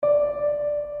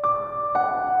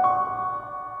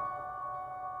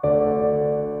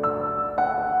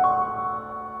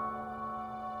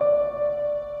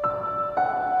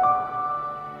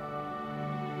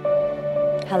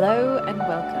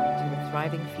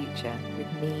thriving future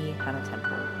with me, Hannah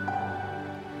Temple.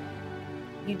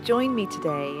 You join me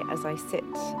today as I sit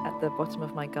at the bottom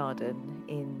of my garden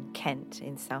in Kent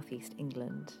in southeast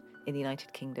England in the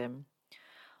United Kingdom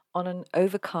on an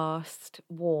overcast,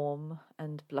 warm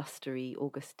and blustery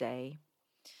August day.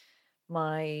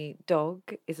 My dog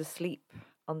is asleep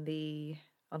on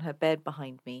her bed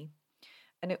behind me,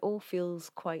 and it all feels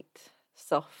quite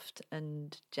soft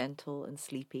and gentle and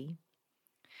sleepy.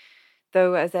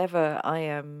 Though, as ever, I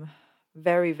am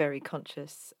very, very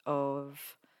conscious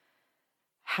of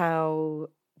how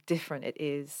different it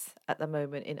is at the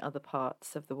moment in other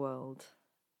parts of the world,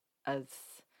 as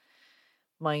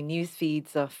my news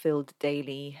feeds are filled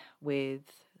daily with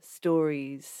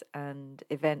stories and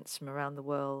events from around the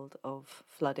world of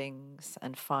floodings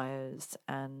and fires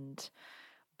and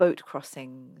boat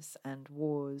crossings and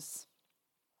wars.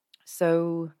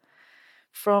 So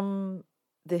from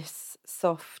this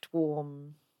soft,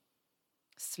 warm,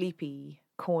 sleepy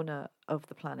corner of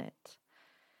the planet,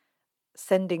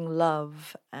 sending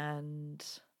love and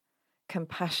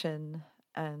compassion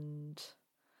and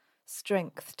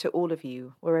strength to all of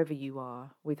you, wherever you are,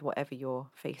 with whatever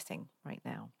you're facing right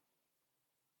now.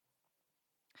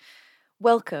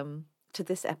 Welcome to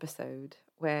this episode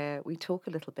where we talk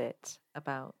a little bit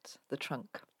about the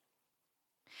trunk.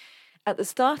 At the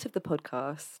start of the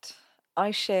podcast, I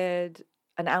shared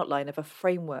an outline of a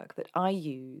framework that I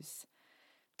use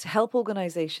to help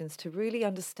organizations to really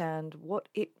understand what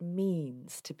it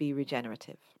means to be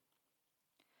regenerative.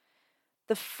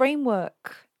 The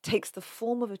framework takes the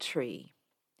form of a tree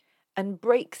and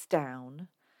breaks down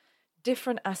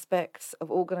different aspects of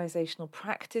organizational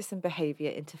practice and behavior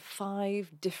into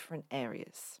 5 different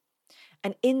areas.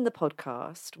 And in the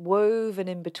podcast, woven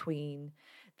in between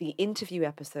the interview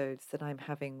episodes that I'm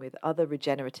having with other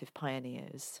regenerative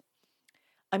pioneers,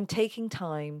 I'm taking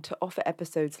time to offer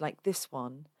episodes like this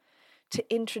one to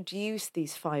introduce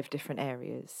these 5 different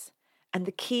areas and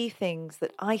the key things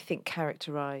that I think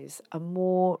characterize a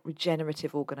more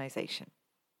regenerative organization.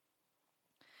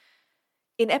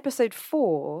 In episode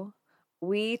 4,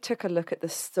 we took a look at the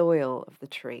soil of the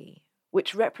tree,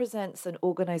 which represents an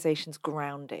organization's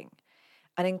grounding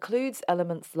and includes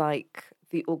elements like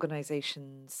the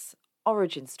organization's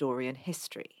origin story and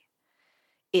history,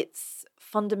 its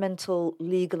fundamental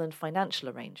legal and financial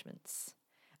arrangements,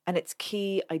 and its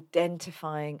key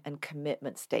identifying and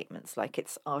commitment statements like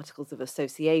its articles of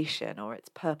association or its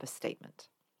purpose statement.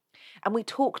 And we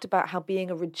talked about how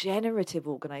being a regenerative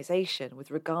organization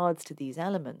with regards to these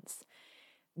elements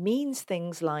means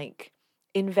things like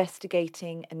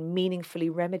investigating and meaningfully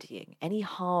remedying any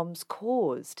harms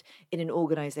caused in an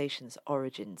organization's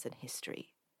origins and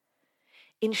history,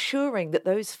 ensuring that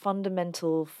those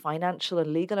fundamental financial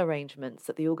and legal arrangements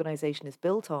that the organization is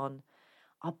built on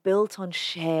are built on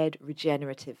shared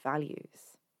regenerative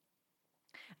values,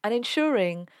 and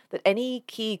ensuring that any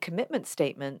key commitment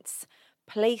statements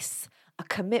place a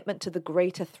commitment to the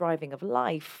greater thriving of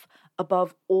life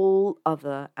above all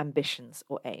other ambitions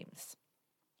or aims.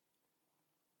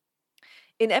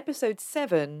 In episode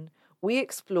 7, we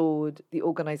explored the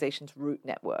organization's root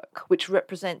network, which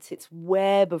represents its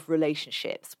web of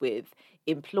relationships with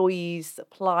employees,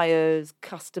 suppliers,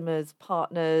 customers,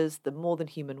 partners, the more than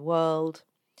human world.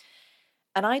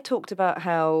 And I talked about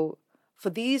how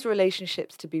for these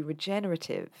relationships to be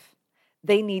regenerative,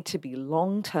 they need to be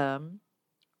long-term,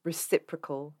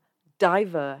 reciprocal,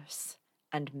 diverse,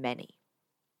 and many.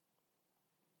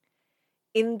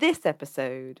 In this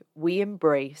episode, we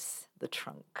embrace the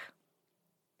trunk.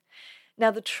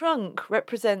 Now, the trunk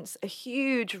represents a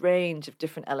huge range of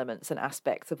different elements and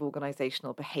aspects of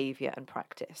organizational behavior and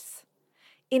practice.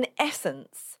 In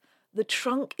essence, the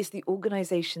trunk is the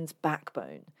organization's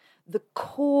backbone, the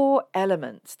core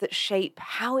elements that shape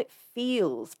how it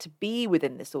feels to be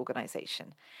within this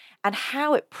organization and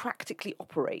how it practically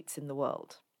operates in the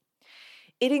world.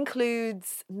 It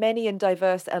includes many and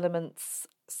diverse elements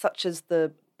such as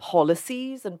the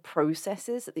policies and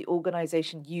processes that the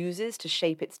organization uses to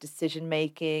shape its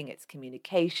decision-making, its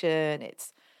communication,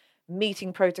 its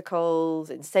meeting protocols,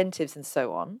 incentives, and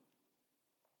so on.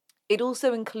 It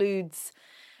also includes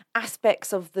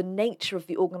aspects of the nature of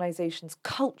the organization's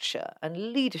culture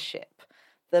and leadership,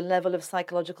 the level of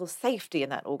psychological safety in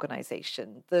that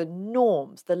organization, the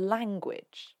norms, the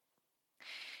language.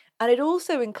 And it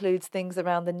also includes things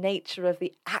around the nature of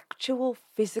the actual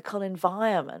physical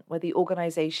environment where the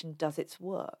organization does its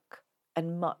work,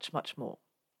 and much, much more.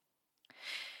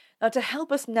 Now, to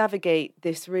help us navigate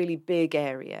this really big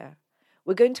area,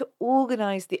 we're going to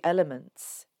organize the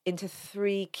elements into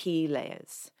 3 key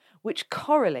layers, which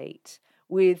correlate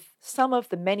with some of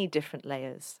the many different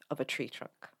layers of a tree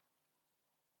trunk.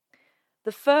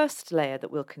 The first layer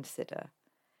that we'll consider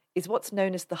is what's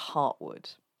known as the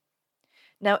heartwood.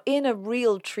 Now, in a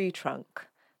real tree trunk,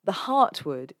 the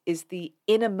heartwood is the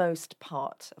innermost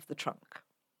part of the trunk.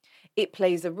 It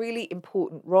plays a really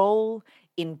important role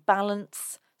in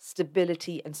balance,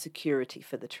 stability, and security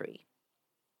for the tree.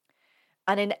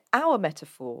 And in our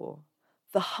metaphor,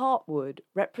 the heartwood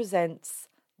represents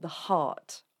the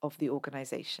heart of the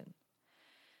organization.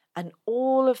 And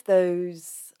all of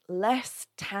those less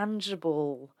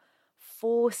tangible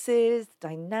forces,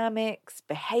 dynamics,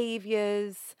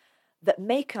 behaviors that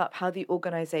make up how the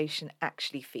organization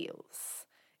actually feels.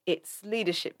 Its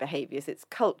leadership behaviors, its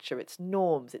culture, its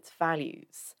norms, its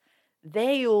values.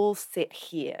 They all sit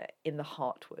here in the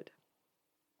heartwood.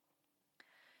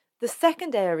 The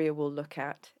second area we'll look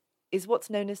at is what's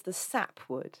known as the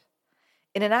sapwood.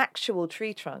 In an actual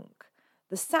tree trunk,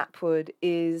 the sapwood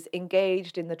is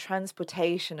engaged in the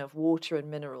transportation of water and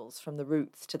minerals from the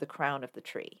roots to the crown of the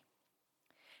tree.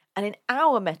 And in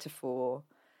our metaphor,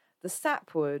 the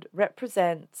sapwood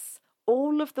represents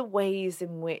all of the ways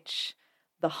in which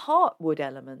the heartwood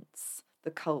elements,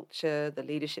 the culture, the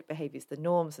leadership behaviors, the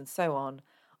norms, and so on,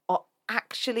 are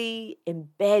actually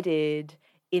embedded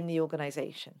in the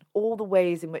organization. All the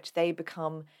ways in which they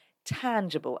become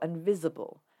tangible and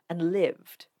visible and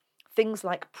lived. Things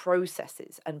like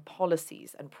processes and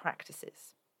policies and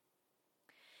practices.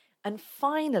 And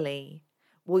finally,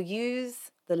 we'll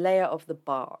use the layer of the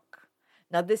bark.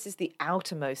 Now, this is the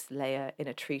outermost layer in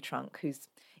a tree trunk, whose,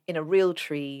 in a real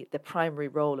tree, the primary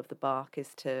role of the bark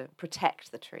is to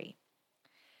protect the tree.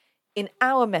 In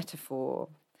our metaphor,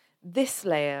 this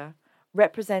layer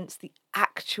represents the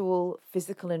actual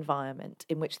physical environment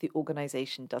in which the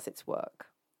organization does its work.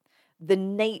 The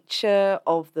nature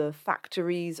of the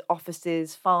factories,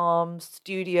 offices, farms,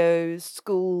 studios,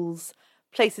 schools,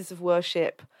 places of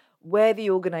worship, where the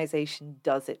organization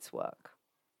does its work.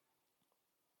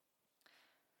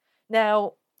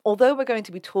 Now, although we're going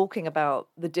to be talking about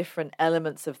the different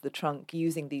elements of the trunk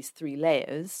using these three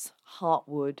layers,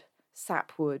 heartwood,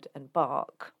 sapwood, and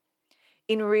bark,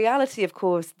 in reality, of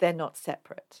course, they're not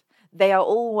separate. They are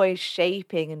always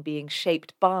shaping and being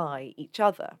shaped by each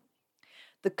other.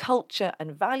 The culture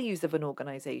and values of an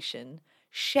organization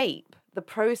shape the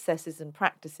processes and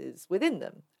practices within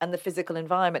them and the physical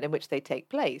environment in which they take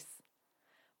place.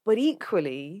 But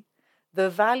equally, the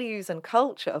values and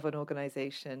culture of an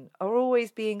organization are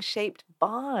always being shaped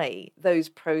by those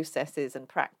processes and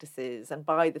practices and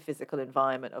by the physical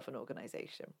environment of an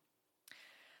organization.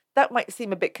 That might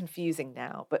seem a bit confusing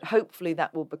now, but hopefully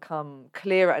that will become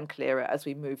clearer and clearer as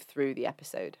we move through the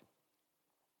episode.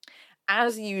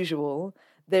 As usual,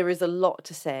 there is a lot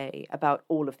to say about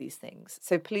all of these things,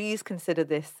 so please consider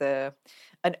this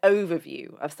an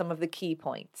overview of some of the key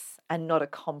points and not a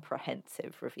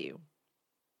comprehensive review.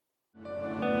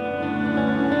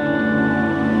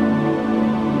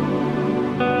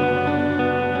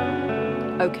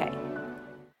 Okay,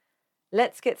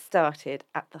 let's get started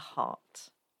at the heart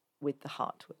with the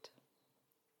heartwood.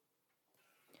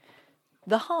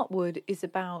 The heartwood is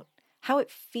about how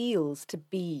it feels to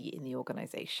be in the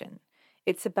organization.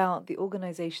 It's about the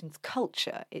organization's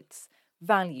culture, its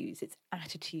values, its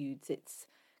attitudes, its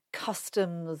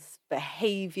customs,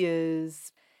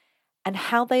 behaviors, and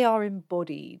how they are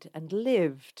embodied and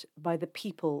lived by the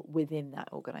people within that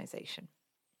organization.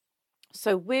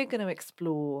 So we're going to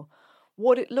explore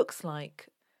what it looks like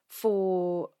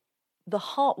for the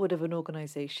heartwood of an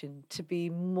organization to be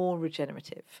more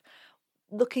regenerative,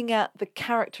 looking at the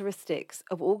characteristics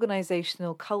of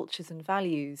organizational cultures and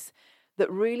values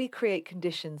that really create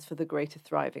conditions for the greater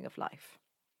thriving of life.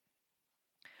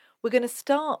 We're going to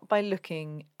start by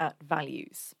looking at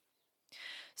values.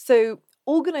 So,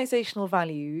 organizational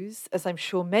values, as I'm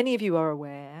sure many of you are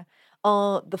aware,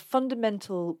 are the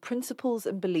fundamental principles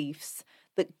and beliefs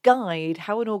that guide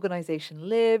how an organization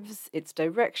lives, its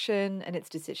direction, and its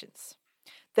decisions.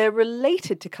 They're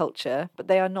related to culture, but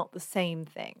they are not the same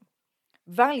thing.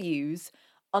 Values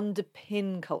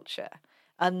underpin culture,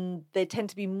 and they tend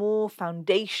to be more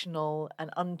foundational and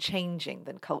unchanging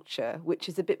than culture, which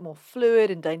is a bit more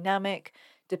fluid and dynamic,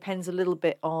 depends a little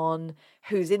bit on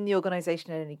who's in the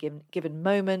organization at any given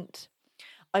moment.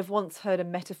 I've once heard a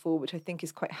metaphor, which I think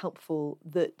is quite helpful,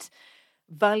 that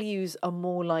values are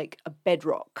more like a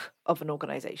bedrock of an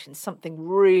organization, something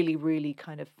really, really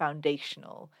kind of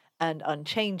foundational and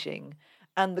unchanging,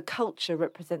 and the culture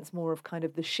represents more of kind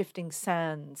of the shifting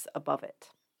sands above it.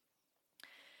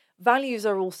 Values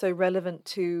are also relevant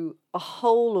to a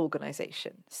whole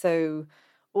organization, so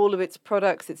all of its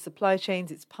products, its supply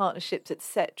chains, its partnerships,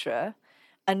 etc.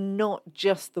 and not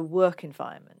just the work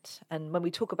environment. And when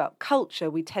we talk about culture,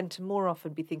 we tend to more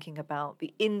often be thinking about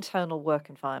the internal work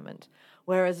environment,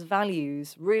 whereas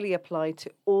values really apply to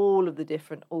all of the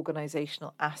different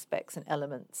organizational aspects and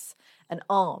elements and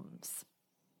arms.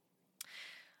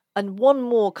 And one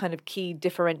more kind of key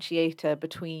differentiator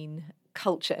between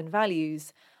culture and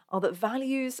values are that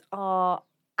values are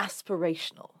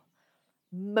aspirational,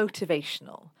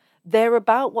 motivational. They're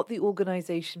about what the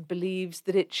organization believes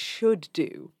that it should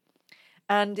do.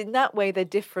 And in that way, they're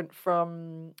different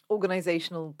from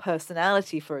organizational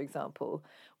personality, for example,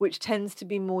 which tends to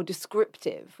be more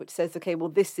descriptive, which says, okay, well,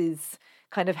 this is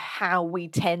kind of how we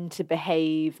tend to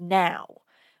behave now.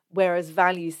 Whereas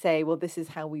values say, well, this is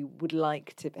how we would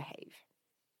like to behave.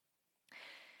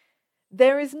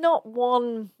 There is not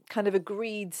one kind of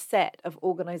agreed set of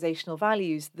organizational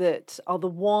values that are the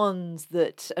ones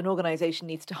that an organization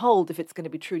needs to hold if it's going to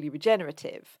be truly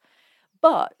regenerative.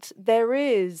 But there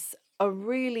is a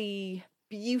really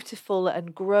beautiful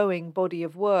and growing body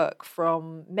of work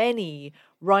from many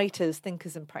writers,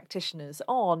 thinkers, and practitioners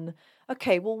on,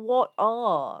 okay, well, what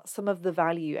are some of the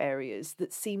value areas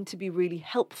that seem to be really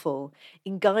helpful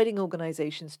in guiding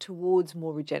organizations towards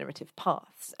more regenerative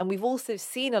paths? And we've also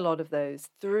seen a lot of those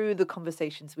through the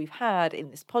conversations we've had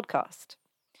in this podcast.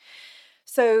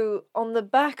 So on the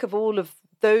back of all of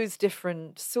those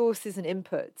different sources and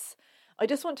inputs, I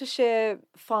just want to share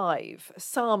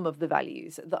some of the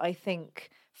values that I think,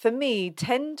 for me,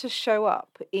 tend to show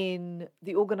up in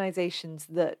the organizations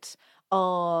that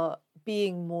are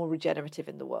being more regenerative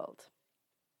in the world.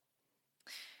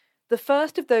 The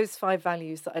first of those 5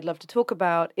 values that I'd love to talk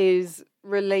about is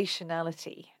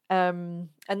relationality. And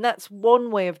that's one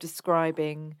way of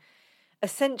describing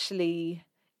essentially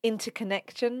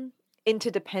interconnection,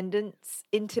 interdependence,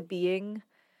 interbeing,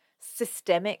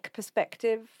 systemic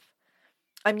perspective.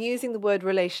 I'm using the word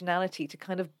relationality to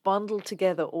kind of bundle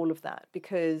together all of that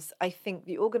because I think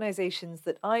the organizations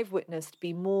that I've witnessed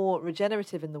be more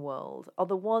regenerative in the world are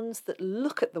the ones that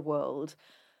look at the world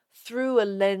through a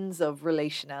lens of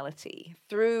relationality,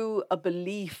 through a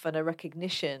belief and a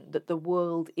recognition that the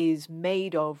world is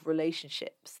made of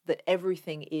relationships, that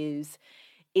everything is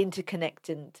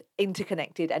interconnected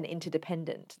and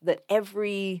interdependent, that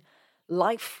every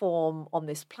life form on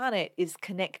this planet is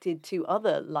connected to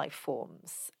other life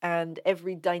forms, and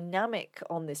every dynamic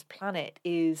on this planet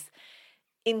is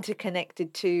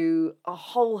interconnected to a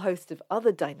whole host of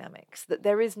other dynamics, that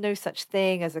there is no such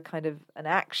thing as a kind of an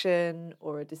action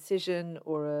or a decision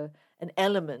or an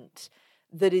element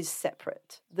that is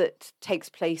separate, that takes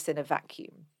place in a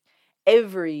vacuum.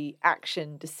 Every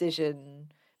action,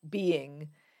 decision, being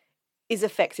is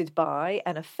affected by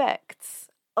and affects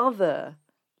other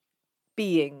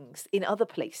beings in other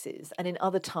places and in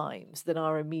other times than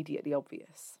are immediately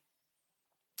obvious.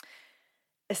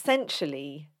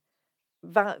 Essentially,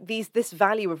 this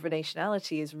value of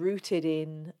relationality is rooted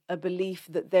in a belief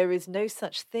that there is no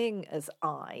such thing as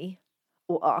I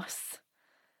or us,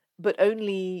 but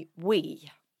only we,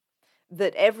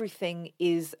 that everything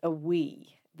is a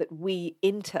we, that we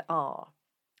inter-are.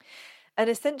 And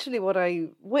essentially what I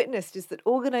witnessed is that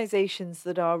organizations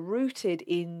that are rooted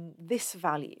in this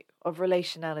value of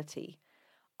relationality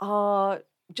are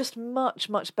just much,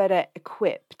 much better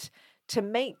equipped to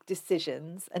make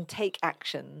decisions and take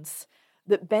actions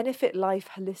that benefit life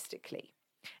holistically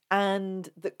and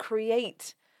that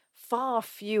create far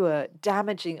fewer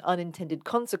damaging unintended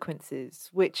consequences,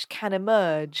 which can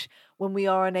emerge when we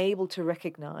are unable to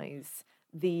recognize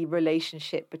the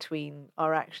relationship between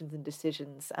our actions and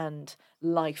decisions and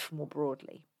life more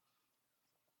broadly.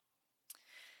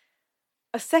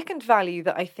 A second value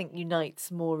that I think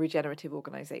unites more regenerative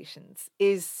organizations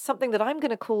is something that I'm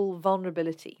going to call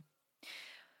vulnerability.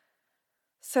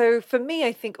 So for me,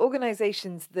 I think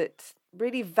organizations that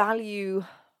really value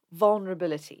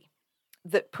vulnerability,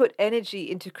 that put energy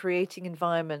into creating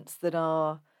environments that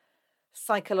are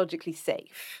psychologically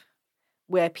safe,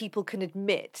 where people can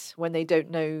admit when they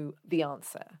don't know the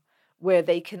answer, where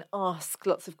they can ask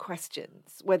lots of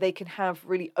questions, where they can have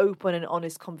really open and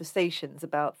honest conversations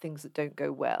about things that don't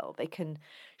go well. They can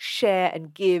share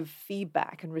and give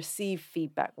feedback and receive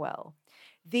feedback well.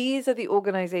 These are the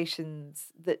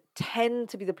organizations that tend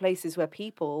to be the places where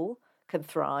people can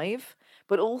thrive,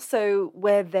 but also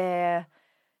where their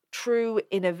true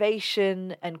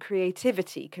innovation and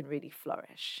creativity can really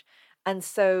flourish. And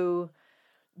so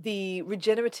the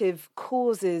regenerative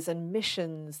causes and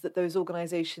missions that those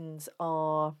organizations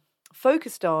are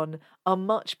focused on are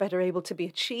much better able to be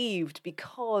achieved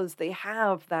because they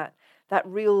have that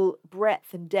real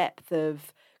breadth and depth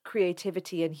of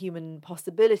creativity and human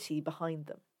possibility behind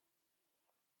them.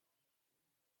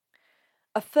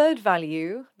 A third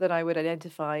value that I would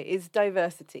identify is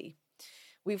diversity.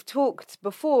 We've talked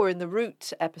before in the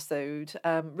Roots episode,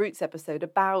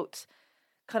 about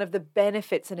kind of the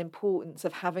benefits and importance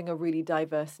of having a really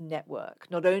diverse network,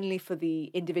 not only for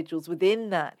the individuals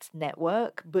within that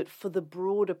network, but for the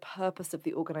broader purpose of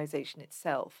the organization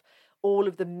itself. All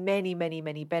of the many, many,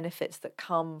 many benefits that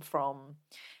come from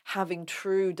having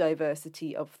true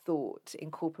diversity of thought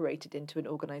incorporated into an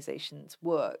organization's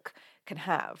work can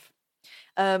have.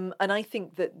 And I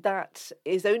think that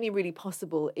is only really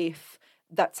possible if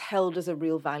that's held as a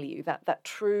real value. That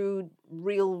true,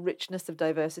 real richness of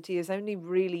diversity is only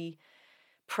really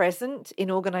present in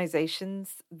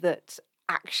organizations that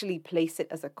actually place it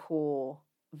as a core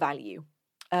value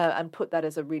and put that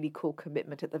as a really core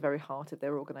commitment at the very heart of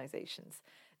their organizations.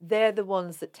 They're the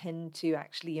ones that tend to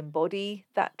actually embody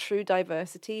that true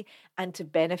diversity and to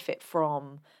benefit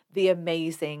from the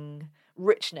amazing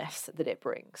richness that it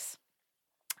brings.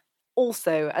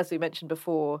 Also, as we mentioned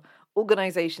before,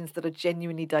 organizations that are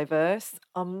genuinely diverse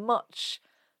are much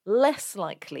less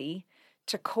likely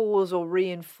to cause or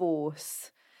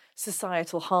reinforce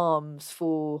societal harms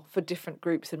for different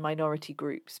groups and minority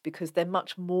groups, because they're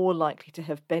much more likely to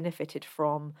have benefited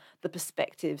from the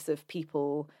perspectives of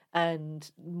people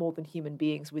and more than human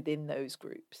beings within those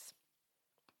groups.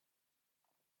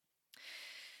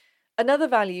 Another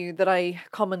value that I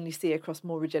commonly see across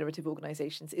more regenerative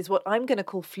organizations is what I'm going to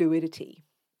call fluidity.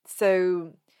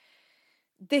 So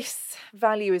this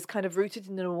value is kind of rooted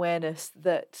in an awareness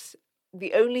that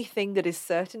the only thing that is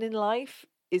certain in life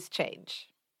is change.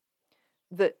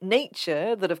 That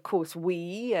nature, that of course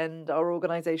we and our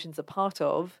organizations are part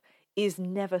of, is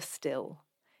never still,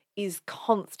 is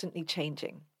constantly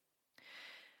changing.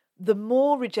 The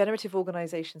more regenerative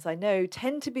organizations I know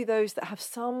tend to be those that have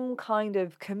some kind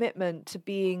of commitment to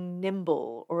being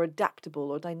nimble or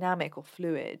adaptable or dynamic or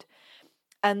fluid,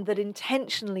 and that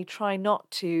intentionally try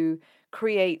not to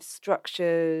create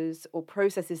structures or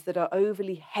processes that are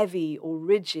overly heavy or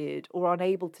rigid or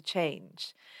unable to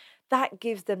change. That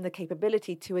gives them the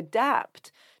capability to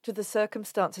adapt to the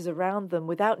circumstances around them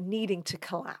without needing to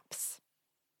collapse.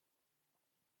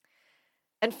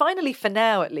 And finally, for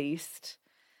now at least,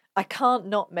 I can't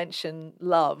not mention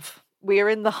love. We are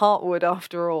in the heartwood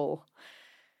after all.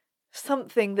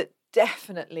 Something that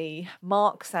definitely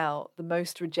marks out the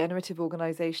most regenerative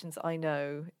organizations I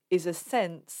know is a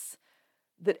sense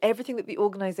that everything that the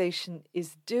organization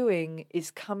is doing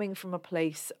is coming from a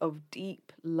place of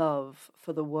deep love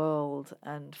for the world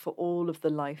and for all of the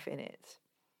life in it.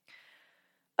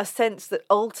 A sense that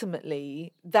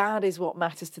ultimately that is what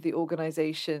matters to the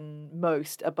organization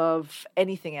most above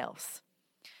anything else.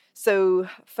 So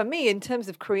for me, in terms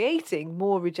of creating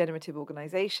more regenerative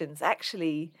organizations,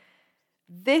 actually,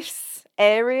 this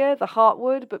area, the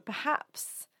heartwood, but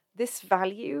perhaps this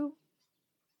value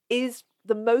is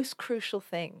the most crucial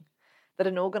thing that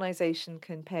an organization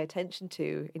can pay attention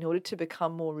to in order to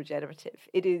become more regenerative.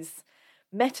 It is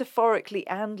metaphorically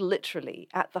and literally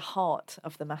at the heart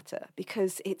of the matter,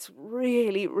 because it's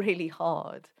really, really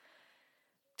hard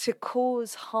to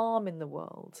cause harm in the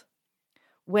world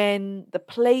when the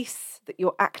place that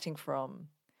you're acting from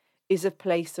is a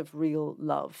place of real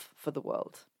love for the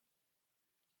world.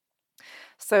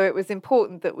 So it was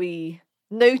important that we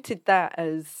noted that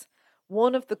as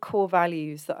one of the core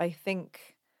values that I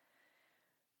think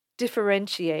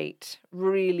differentiate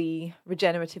really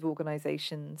regenerative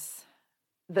organizations,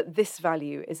 that this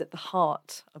value is at the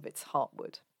heart of its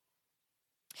heartwood.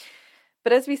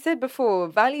 But as we said before,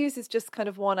 values is just kind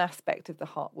of one aspect of the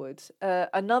heartwood.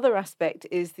 Another aspect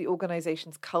is the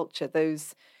organization's culture,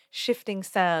 those shifting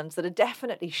sands that are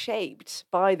definitely shaped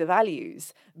by the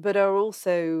values, but are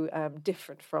also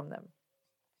different from them.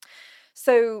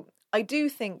 So I do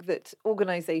think that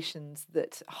organizations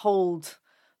that hold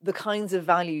the kinds of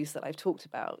values that I've talked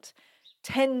about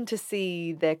tend to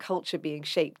see their culture being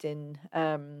shaped in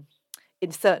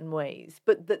certain ways,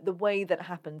 but that the way that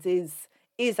happens is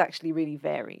actually really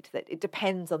varied, that it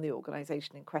depends on the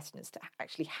organization in question as to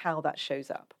actually how that shows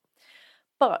up.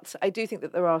 But I do think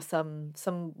that there are some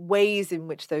ways in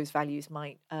which those values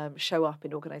might show up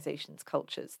in organizations'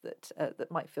 cultures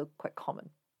that might feel quite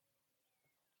common.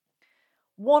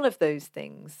 One of those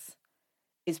things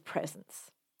is presence.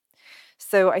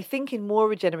 So I think in more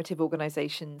regenerative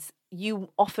organizations, you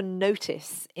often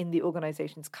notice in the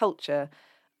organization's culture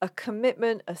a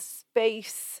commitment, a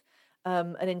space,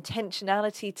 an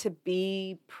intentionality to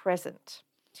be present.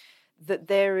 That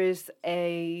there is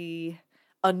a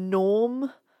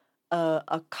norm,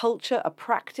 a culture, a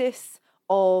practice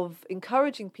of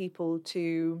encouraging people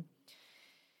to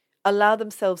allow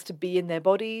themselves to be in their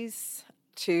bodies,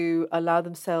 to allow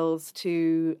themselves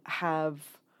to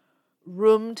have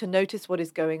room to notice what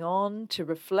is going on, to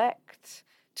reflect,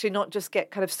 to not just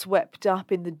get kind of swept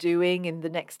up in the doing, in the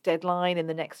next deadline, in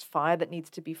the next fire that needs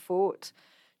to be fought,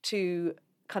 to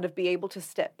kind of be able to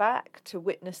step back, to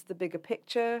witness the bigger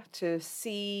picture, to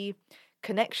see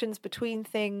connections between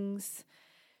things,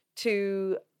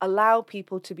 to allow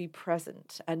people to be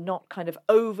present and not kind of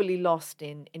overly lost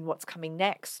in what's coming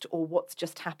next or what's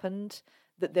just happened,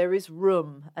 that there is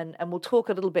room. And we'll talk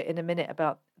a little bit in a minute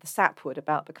about the sapwood,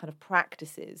 about the kind of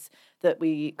practices that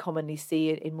we commonly see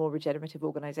in more regenerative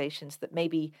organizations that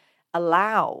maybe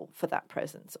allow for that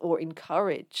presence or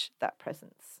encourage that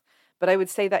presence. But I would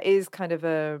say that is kind of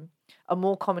a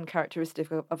more common characteristic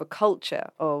of a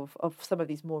culture of some of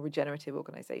these more regenerative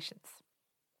organizations.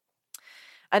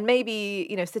 And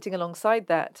maybe, sitting alongside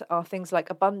that are things like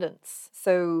abundance.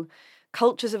 So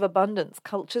cultures of abundance,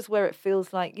 cultures where it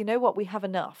feels like, you know what, we have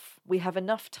enough. We have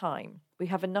enough time. We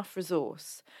have enough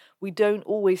resource. We don't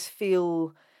always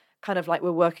feel kind of like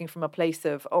we're working from a place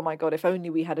of, oh my God, if only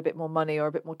we had a bit more money or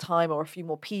a bit more time or a few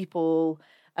more people.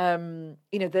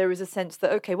 There is a sense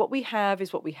that, okay, what we have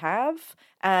is what we have,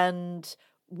 and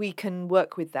we can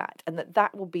work with that, and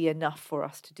that will be enough for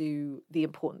us to do the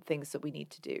important things that we need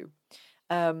to do.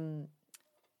 And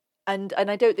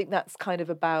I don't think that's kind of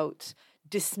about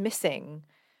dismissing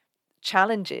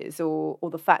challenges or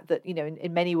the fact that,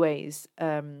 in many ways,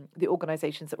 the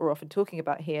organizations that we're often talking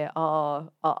about here are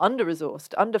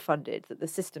under-resourced, underfunded, that the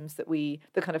systems the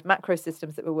kind of macro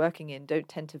systems that we're working in don't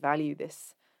tend to value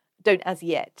this, don't as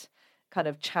yet kind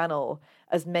of channel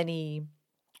as many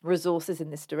resources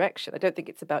in this direction. I don't think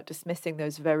it's about dismissing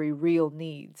those very real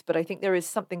needs, but I think there is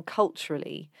something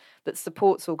culturally that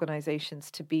supports organizations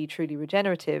to be truly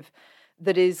regenerative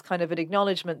that is kind of an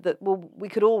acknowledgement that, well, we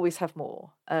could always have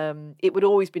more. It would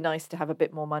always be nice to have a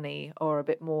bit more money or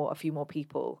a few more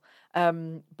people,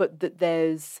 but that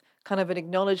there's kind of an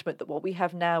acknowledgement that what we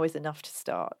have now is enough to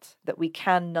start, that we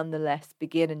can nonetheless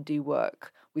begin and do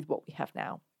work with what we have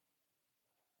now.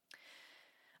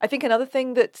 I think another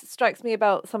thing that strikes me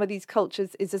about some of these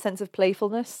cultures is a sense of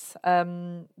playfulness,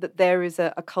 that there is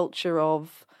a culture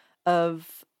of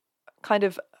kind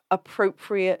of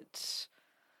appropriate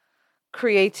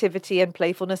creativity and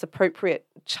playfulness, appropriate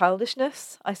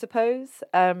childishness, I suppose,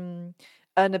 an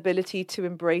ability to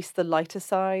embrace the lighter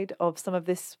side of some of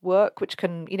this work, which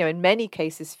can, in many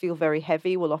cases feel very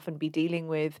heavy. We'll often be dealing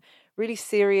with really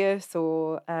serious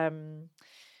or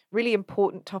really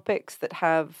important topics that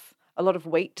have a lot of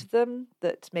weight to them,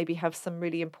 that maybe have some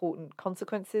really important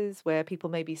consequences where people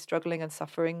may be struggling and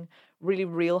suffering really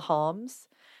real harms.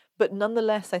 But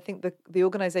nonetheless, I think the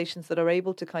organizations that are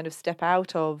able to kind of step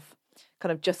out of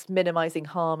kind of just minimizing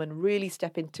harm and really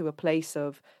step into a place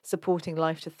of supporting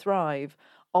life to thrive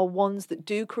are ones that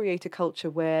do create a culture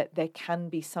where there can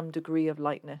be some degree of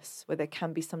lightness, where there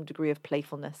can be some degree of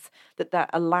playfulness, that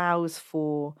allows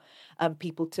for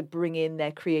people to bring in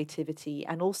their creativity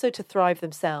and also to thrive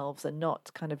themselves and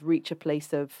not kind of reach a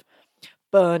place of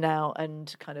burnout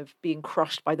and kind of being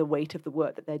crushed by the weight of the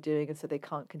work that they're doing, and so they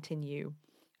can't continue.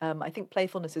 I think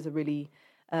playfulness is a really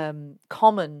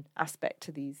common aspect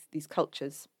to these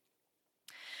cultures.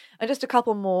 And just a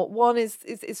couple more. One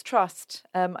is trust.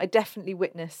 I definitely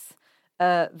witness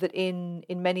that in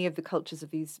many of the cultures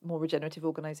of these more regenerative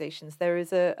organizations, there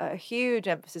is a huge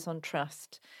emphasis on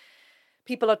trust.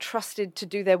 People are trusted to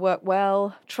do their work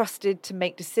well, trusted to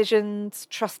make decisions,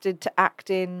 trusted to act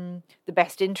in the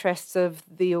best interests of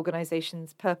the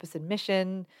organization's purpose and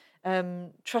mission,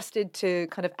 trusted to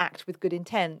kind of act with good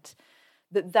intent.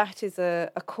 That is a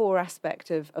core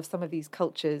aspect of some of these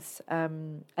cultures,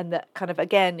 and that kind of,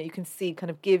 again, you can see kind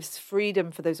of gives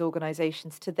freedom for those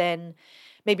organizations to then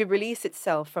maybe release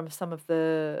itself from some of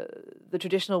the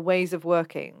traditional ways of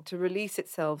working, to release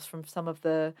itself from some of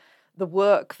the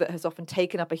work that has often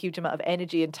taken up a huge amount of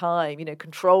energy and time,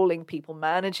 controlling people,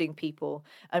 managing people,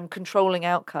 and controlling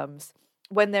outcomes.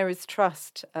 When there is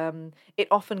trust, it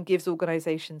often gives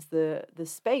organizations the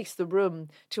space, the room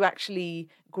to actually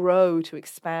grow, to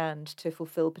expand, to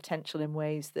fulfill potential in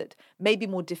ways that may be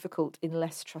more difficult in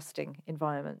less trusting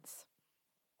environments.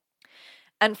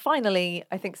 And finally,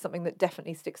 I think something that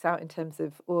definitely sticks out in terms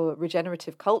of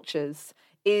regenerative cultures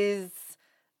is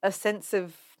a sense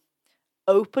of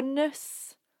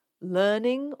openness,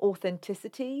 learning,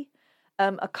 authenticity.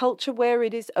 A culture where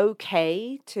it is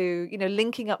okay to,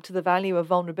 linking up to the value of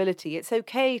vulnerability. It's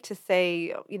okay to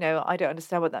say, I don't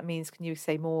understand what that means. Can you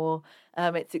say more?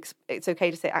 It's okay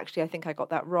to say, actually, I think I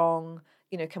got that wrong.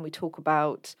 Can we talk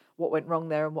about what went wrong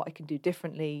there and what I can do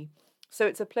differently? So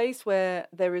it's a place where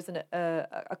there is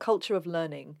a culture of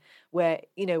learning where,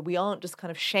 we aren't just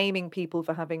kind of shaming people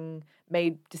for having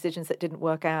made decisions that didn't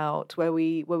work out, where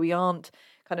we aren't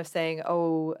kind of saying,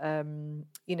 oh,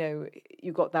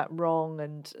 you got that wrong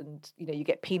and you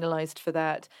get penalized for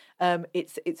that.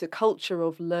 It's a culture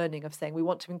of learning, of saying we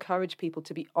want to encourage people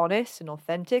to be honest and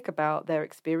authentic about their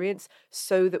experience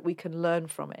so that we can learn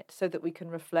from it, so that we can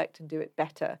reflect and do it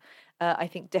better. I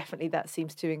think definitely that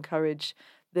seems to encourage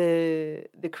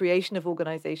the creation of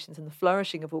organizations and the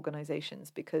flourishing of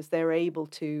organizations, because they're able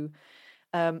to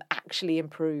actually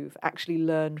improve, actually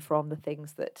learn from the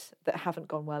things that haven't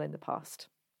gone well in the past.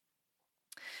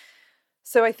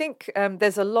 So I think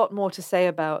there's a lot more to say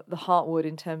about the Heartwood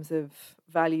in terms of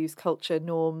values, culture,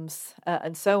 norms,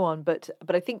 and so on. But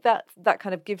I think that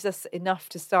kind of gives us enough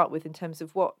to start with in terms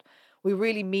of what we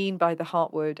really mean by the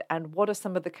Heartwood and what are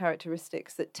some of the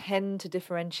characteristics that tend to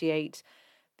differentiate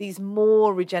these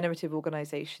more regenerative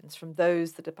organizations from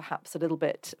those that are perhaps a little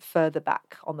bit further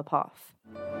back on the path.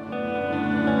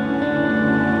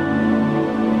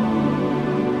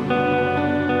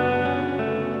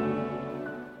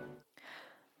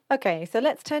 Okay, so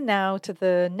let's turn now to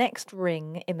the next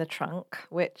ring in the trunk,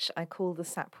 which I call the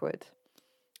sapwood.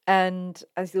 And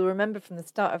as you'll remember from the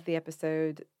start of the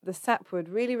episode, the sapwood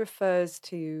really refers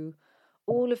to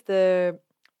all of the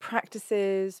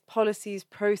practices, policies,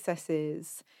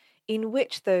 processes in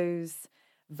which those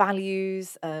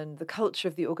values and the culture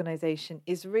of the organization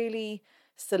is really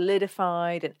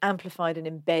solidified and amplified and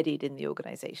embedded in the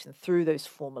organization through those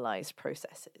formalized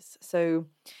processes. So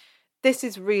this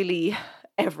is really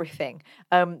everything.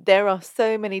 There are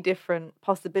so many different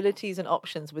possibilities and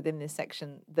options within this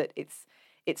section that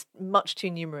it's much too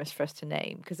numerous for us to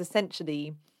name, because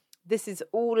essentially this is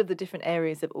all of the different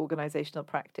areas of organizational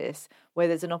practice where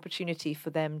there's an opportunity for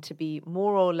them to be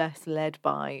more or less led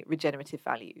by regenerative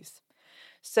values.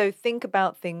 So think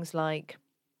about things like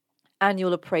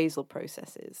annual appraisal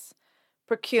processes,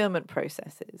 procurement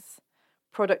processes,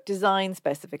 product design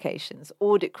specifications,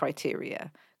 audit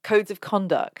criteria, codes of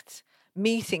conduct,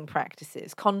 meeting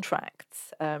practices,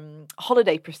 contracts,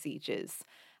 holiday procedures,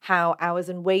 how hours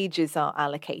and wages are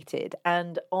allocated,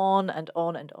 and on and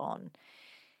on and on.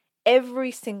 Every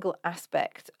single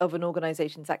aspect of an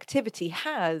organization's activity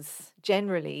has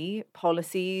generally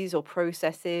policies or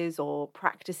processes or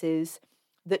practices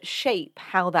that shape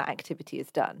how that activity is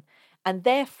done, and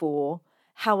therefore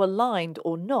how aligned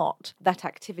or not that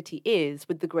activity is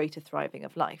with the greater thriving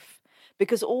of life.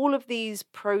 Because all of these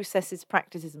processes,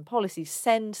 practices, and policies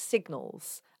send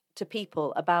signals to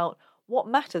people about what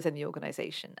matters in the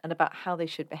organization and about how they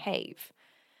should behave.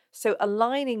 So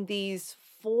aligning these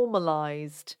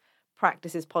formalized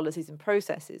practices, policies, and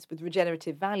processes with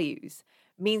regenerative values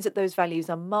means that those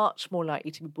values are much more likely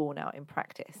to be borne out in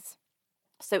practice.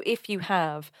 So if you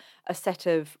have a set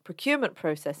of procurement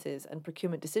processes and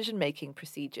procurement decision-making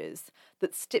procedures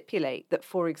that stipulate that,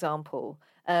 for example,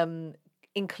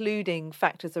 including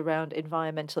factors around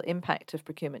environmental impact of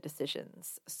procurement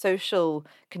decisions, social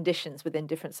conditions within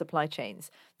different supply chains,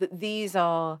 that these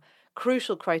are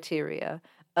crucial criteria,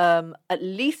 at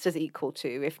least as equal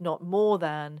to, if not more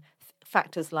than,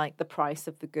 factors like the price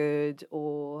of the good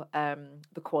or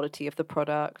the quality of the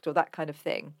product or that kind of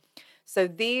thing. So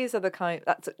these are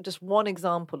that's just one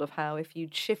example of how if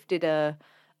you'd shifted a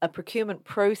procurement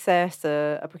process,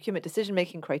 a procurement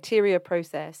decision-making criteria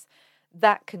process,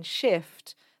 that can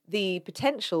shift the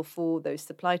potential for those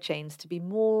supply chains to be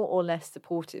more or less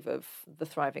supportive of the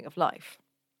thriving of life.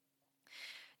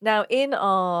 Now, in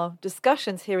our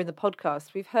discussions here in the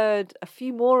podcast, we've heard a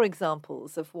few more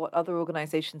examples of what other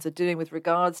organizations are doing with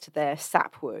regards to their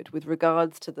sapwood, with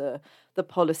regards to the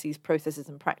policies, processes,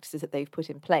 and practices that they've put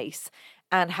in place,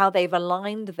 and how they've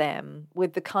aligned them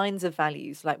with the kinds of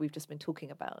values like we've just been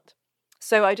talking about.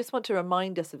 So I just want to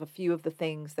remind us of a few of the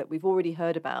things that we've already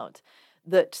heard about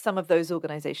that some of those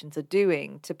organizations are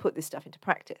doing to put this stuff into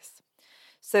practice.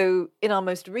 So in our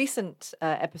most recent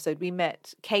episode, we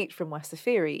met Kate from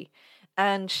Wasafiri,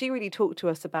 and she really talked to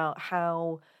us about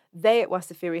how they at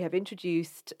Wasafiri have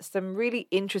introduced some really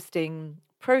interesting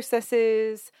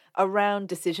processes around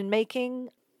decision-making,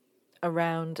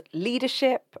 around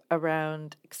leadership,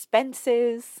 around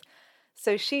expenses.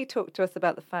 So she talked to us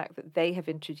about the fact that they have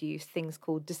introduced things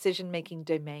called decision-making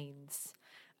domains,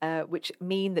 which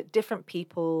mean that different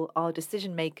people are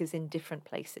decision makers in different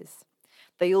places.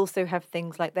 They also have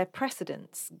things like their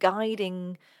precedents,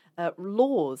 guiding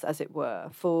laws, as it were,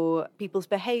 for people's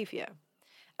behavior.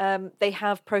 They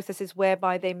have processes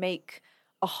whereby they make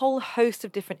a whole host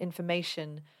of different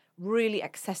information really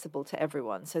accessible to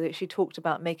everyone. So that she talked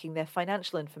about making their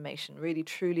financial information really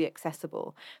truly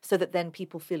accessible so that then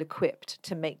people feel equipped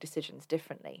to make decisions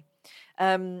differently.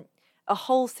 Um, a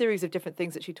whole series of different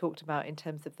things that she talked about in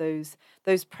terms of those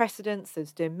precedents,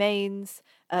 those domains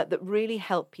that really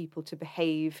help people to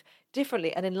behave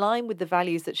differently and in line with the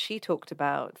values that she talked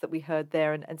about that we heard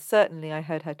there. And certainly I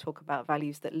heard her talk about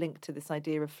values that link to this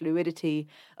idea of fluidity,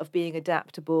 of being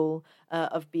adaptable,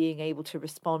 of being able to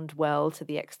respond well to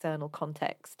the external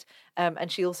context.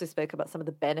 And she also spoke about some of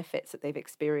the benefits that they've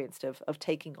experienced of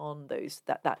taking on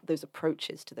those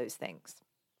approaches to those things.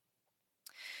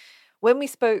 When we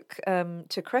spoke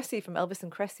to Cressy from Elvis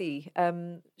and Cressy,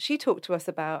 she talked to us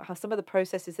about how some of the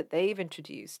processes that they've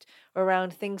introduced are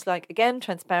around things like, again,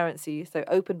 transparency, so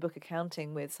open book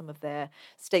accounting with some of their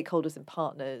stakeholders and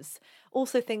partners.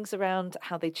 Also things around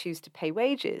how they choose to pay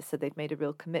wages. So they've made a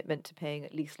real commitment to paying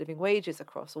at least living wages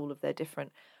across all of their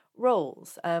different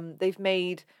roles. They've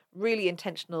made really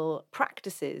intentional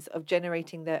practices of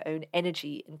generating their own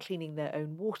energy and cleaning their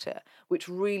own water, which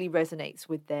really resonates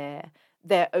with their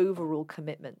overall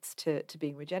commitments to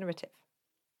being regenerative.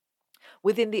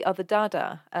 Within the other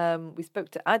Dada, we spoke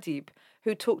to Adib,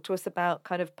 who talked to us about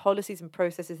kind of policies and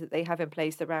processes that they have in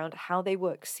place around how they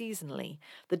work seasonally,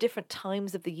 the different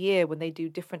times of the year when they do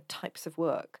different types of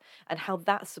work, and how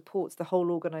that supports the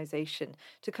whole organization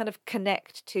to kind of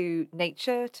connect to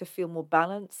nature, to feel more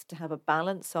balanced, to have a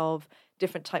balance of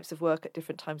different types of work at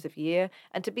different times of year,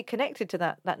 and to be connected to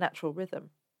that natural rhythm.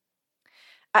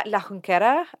 At La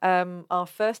Junquera, our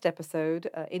first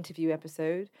interview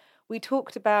episode, we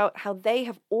talked about how they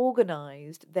have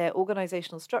organized their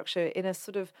organizational structure in a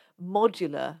sort of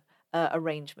modular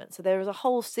arrangement. So there is a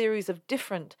whole series of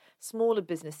different smaller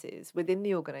businesses within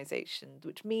the organization,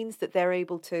 which means that they're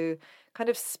able to kind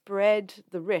of spread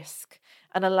the risk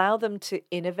and allow them to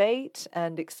innovate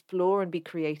and explore and be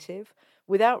creative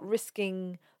without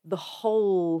risking the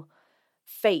whole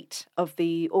fate of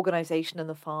the organization and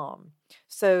the farm.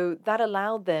 So that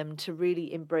allowed them to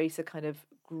really embrace a kind of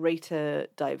greater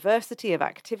diversity of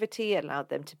activity. It allowed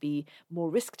them to be more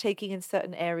risk-taking in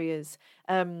certain areas,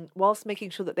 whilst making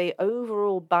sure that they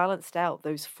overall balanced out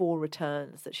those 4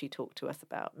 returns that she talked to us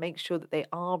about. Make sure that they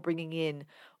are bringing in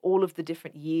all of the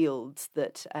different yields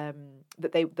that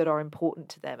are important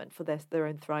to them and for their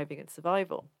own thriving and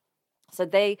survival. So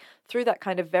they, through that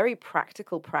kind of very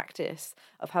practical practice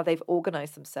of how they've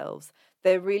organized themselves,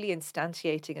 they're really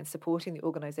instantiating and supporting the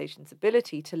organization's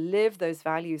ability to live those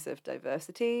values of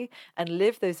diversity and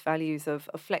live those values of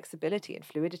flexibility and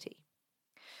fluidity.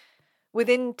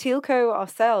 Within Tealco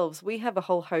ourselves, we have a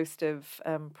whole host of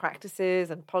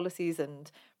practices and policies and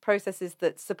processes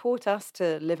that support us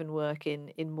to live and work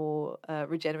in more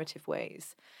regenerative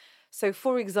ways. So,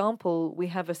 for example, we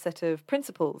have a set of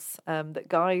principles that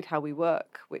guide how we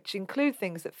work, which include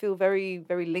things that feel very,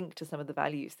 very linked to some of the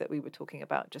values that we were talking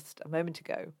about just a moment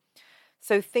ago.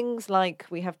 So things like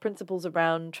we have principles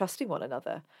around trusting one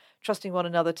another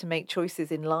to make choices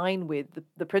in line with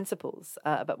the principles,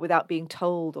 but without being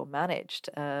told or managed,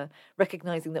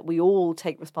 recognizing that we all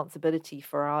take responsibility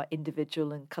for our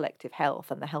individual and collective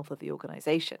health and the health of the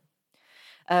organization.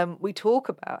 We talk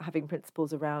about having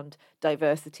principles around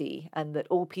diversity and that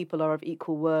all people are of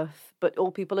equal worth, but all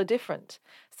people are different.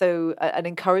 So an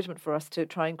encouragement for us to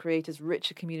try and create as rich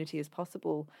a community as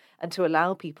possible and to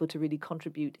allow people to really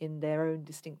contribute in their own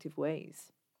distinctive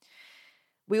ways.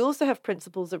 We also have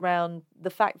principles around the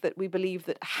fact that we believe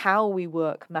that how we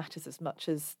work matters as much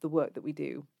as the work that we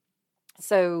do.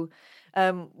 So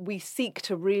we seek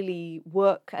to really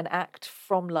work and act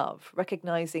from love,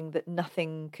 recognizing that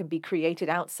nothing can be created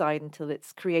outside until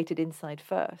it's created inside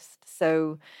first.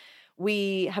 So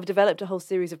we have developed a whole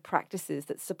series of practices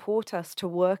that support us to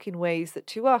work in ways that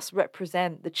to us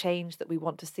represent the change that we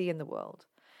want to see in the world.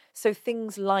 So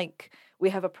things like we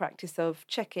have a practice of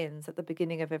check-ins at the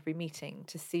beginning of every meeting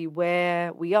to see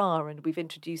where we are, and we've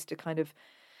introduced a kind of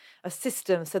a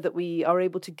system so that we are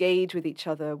able to gauge with each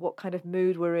other what kind of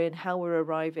mood we're in, how we're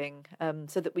arriving,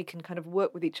 so that we can kind of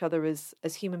work with each other as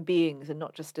human beings and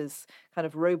not just as kind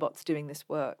of robots doing this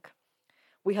work.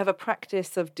 We have a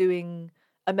practice of doing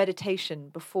a meditation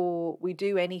before we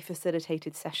do any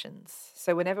facilitated sessions.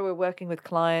 So whenever we're working with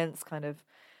clients, kind of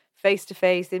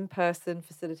face-to-face, in-person,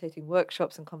 facilitating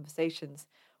workshops and conversations,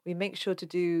 we make sure to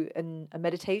do a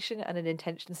meditation and an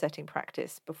intention setting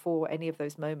practice before any of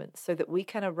those moments so that we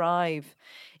can arrive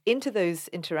into those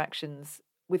interactions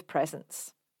with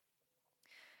presence.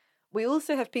 We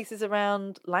also have pieces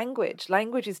around language.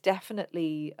 Language is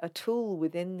definitely a tool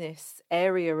within this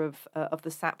area of the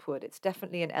sapwood. It's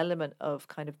definitely an element of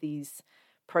kind of these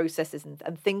processes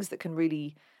and things that can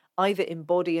really either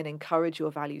embody and encourage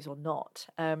your values or not.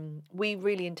 We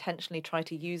really intentionally try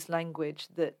to use language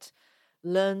that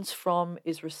learns from,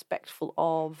 is respectful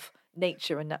of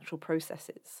nature and natural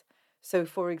processes. So,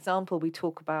 for example, we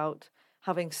talk about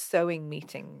having sowing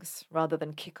meetings rather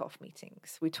than kickoff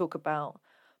meetings. We talk about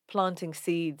planting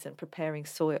seeds and preparing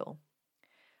soil.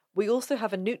 We also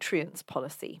have a nutrients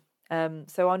policy.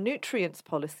 So our nutrients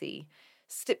policy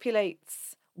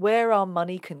stipulates where our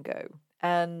money can go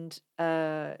and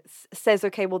says,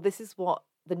 okay, well, this is what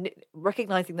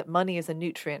recognizing that money is a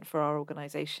nutrient for our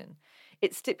organization.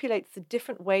 It stipulates the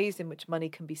different ways in which money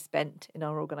can be spent in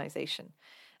our organization,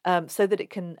 so that it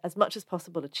can, as much as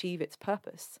possible, achieve its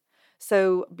purpose.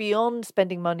 So beyond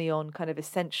spending money on kind of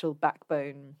essential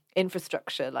backbone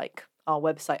infrastructure like our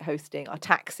website hosting, our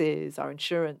taxes, our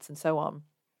insurance, and so on,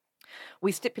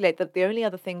 we stipulate that the only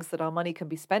other things that our money can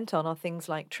be spent on are things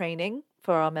like training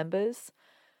for our members,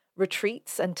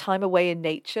 retreats and time away in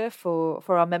nature for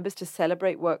our members to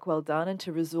celebrate work well done and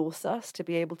to resource us to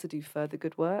be able to do further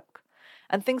good work,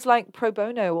 and things like pro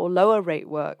bono or lower rate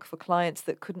work for clients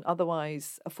that couldn't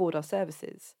otherwise afford our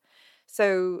services.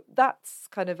 So that's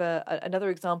kind of another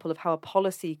example of how a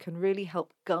policy can really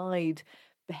help guide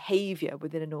behavior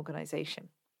within an organization.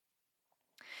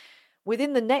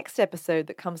 Within the next episode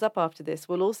that comes up after this,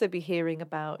 we'll also be hearing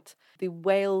about the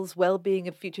Wales Wellbeing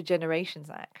of Future Generations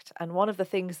Act. And one of the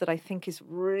things that I think is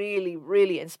really,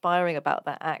 really inspiring about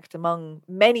that act, among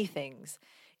many things,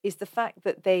 is the fact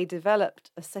that they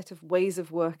developed a set of ways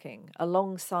of working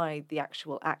alongside the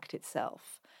actual act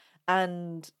itself.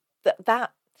 And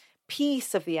that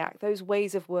piece of the act, those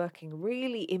ways of working,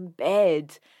 really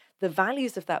embed the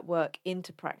values of that work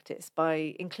into practice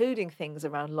by including things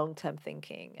around long-term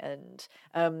thinking and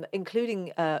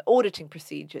including auditing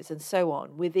procedures and so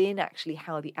on within actually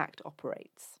how the Act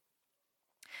operates.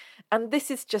 And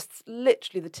this is just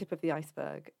literally the tip of the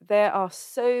iceberg. There are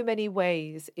so many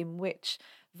ways in which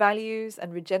values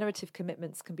and regenerative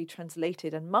commitments can be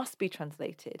translated and must be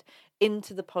translated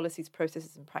into the policies,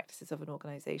 processes, and practices of an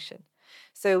organization.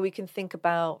 So we can think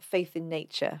about faith in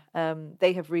nature.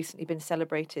 They have recently been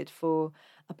celebrated for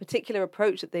a particular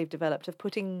approach that they've developed of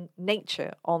putting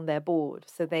nature on their board.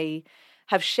 So they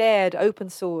have shared, open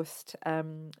sourced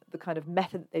the kind of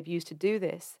method that they've used to do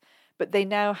this. But they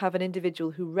now have an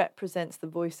individual who represents the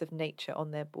voice of nature on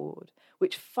their board,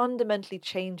 which fundamentally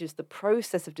changes the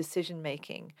process of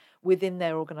decision-making within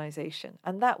their organization.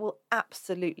 And that will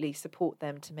absolutely support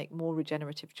them to make more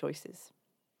regenerative choices.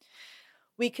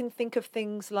 We can think of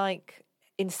things like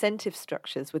incentive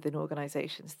structures within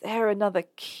organizations. They're another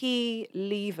key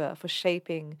lever for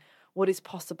shaping what is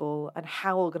possible and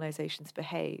how organizations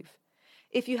behave.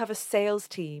 If you have a sales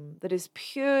team that is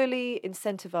purely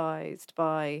incentivized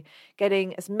by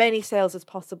getting as many sales as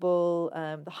possible,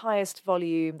 the highest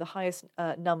volume, the highest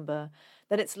number,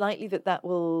 then it's likely that that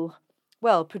will,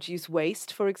 produce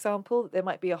waste, for example. There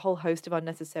might be a whole host of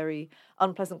unnecessary,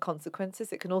 unpleasant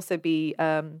consequences. It can also be,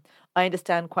 I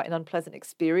understand, quite an unpleasant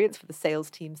experience for the sales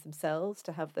teams themselves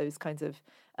to have those kinds of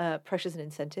pressures and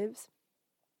incentives.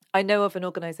 I know of an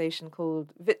organization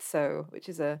called Vitso, which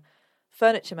is a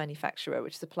furniture manufacturer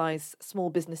which supplies small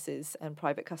businesses and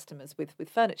private customers with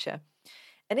furniture.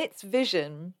 And its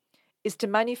vision is to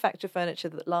manufacture furniture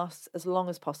that lasts as long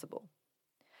as possible.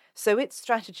 So its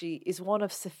strategy is one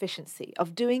of sufficiency,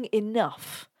 of doing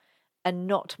enough and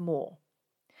not more.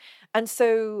 And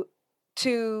so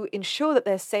to ensure that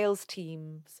their sales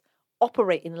teams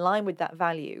operate in line with that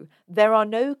value, there are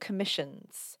no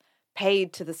commissions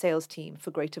paid to the sales team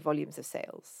for greater volumes of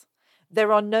sales.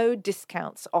 There are no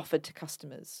discounts offered to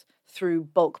customers through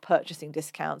bulk purchasing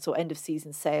discounts or end of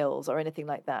season sales or anything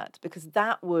like that, because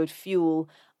that would fuel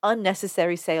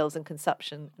unnecessary sales and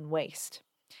consumption and waste.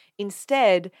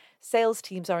 Instead, sales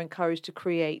teams are encouraged to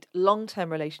create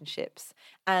long-term relationships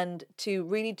and to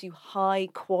really do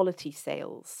high-quality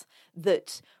sales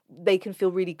that they can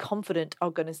feel really confident are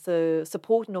going to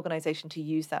support an organization to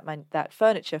use that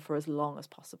furniture for as long as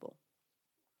possible.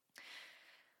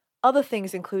 Other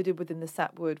things included within the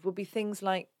SAPwood will be things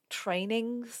like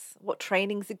trainings. What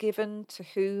trainings are given to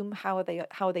whom? How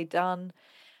are they done?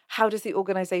 How does the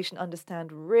organization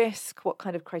understand risk? What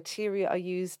kind of criteria are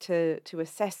used to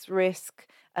assess risk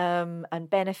and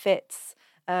benefits?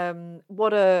 To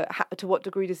what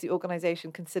degree does the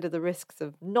organization consider the risks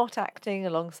of not acting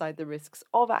alongside the risks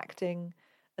of acting,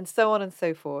 and so on and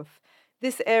so forth?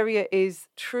 This area is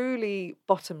truly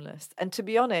bottomless. And to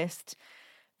be honest,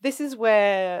 this is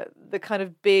where the kind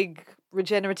of big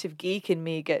regenerative geek in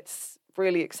me gets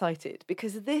really excited,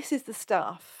 because this is the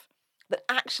stuff that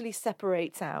actually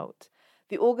separates out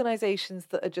the organizations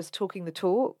that are just talking the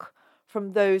talk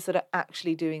from those that are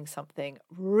actually doing something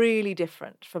really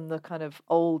different from the kind of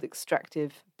old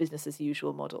extractive business as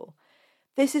usual model.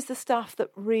 This is the stuff that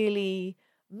really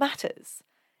matters.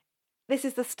 This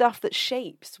is the stuff that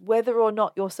shapes whether or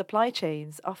not your supply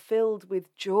chains are filled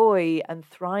with joy and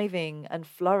thriving and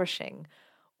flourishing,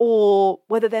 or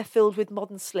whether they're filled with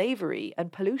modern slavery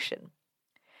and pollution.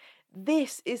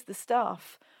 This is the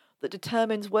stuff that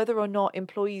determines whether or not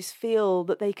employees feel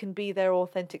that they can be their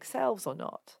authentic selves or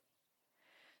not.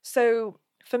 So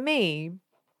for me,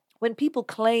 when people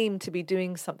claim to be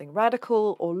doing something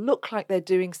radical or look like they're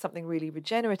doing something really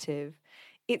regenerative,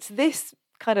 it's this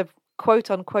kind of quote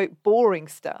unquote boring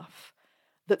stuff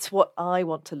that's what I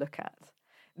want to look at.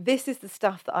 This is the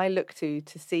stuff that I look to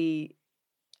see,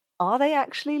 are they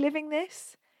actually living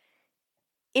this?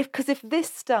 Because if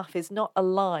this stuff is not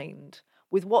aligned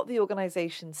with what the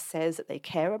organization says that they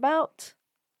care about,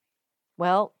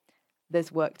 well,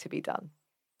 there's work to be done.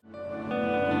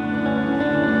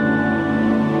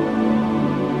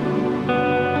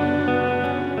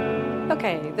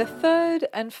 Okay, the third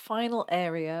and final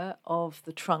area of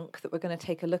the trunk that we're going to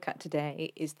take a look at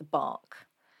today is the bark.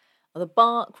 The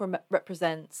bark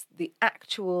represents the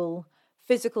actual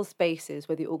physical spaces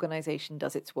where the organisation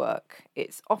does its work.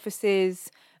 Its offices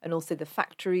and also the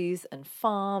factories and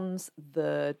farms,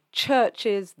 the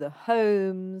churches, the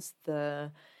homes,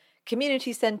 the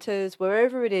community centres,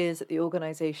 wherever it is that the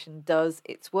organisation does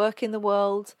its work in the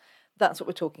world. That's what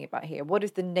we're talking about here. What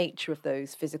is the nature of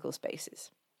those physical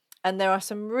spaces? And there are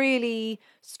some really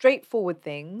straightforward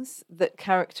things that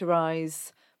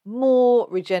characterise more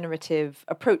regenerative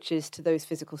approaches to those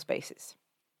physical spaces.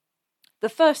 The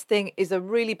first thing is a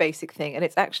really basic thing, and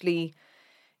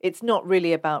it's not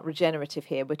really about regenerative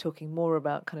here. We're talking more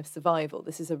about kind of survival.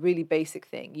 This is a really basic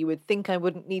thing. You would think I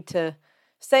wouldn't need to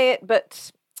say it,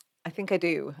 but I think I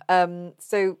do.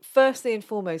 So firstly and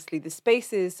foremostly, the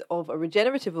spaces of a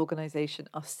regenerative organisation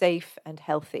are safe and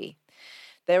healthy.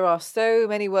 There are so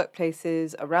many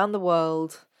workplaces around the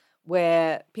world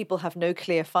where people have no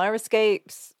clear fire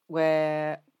escapes,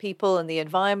 where people and the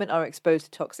environment are exposed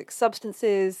to toxic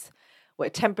substances, where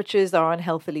temperatures are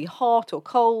unhealthily hot or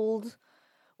cold,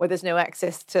 where there's no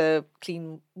access to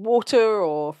clean water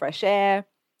or fresh air.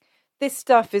 This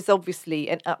stuff is obviously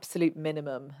an absolute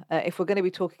minimum. If we're going to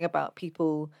be talking about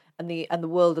people and the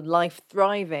world and life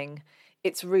thriving,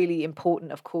 it's really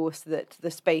important, of course, that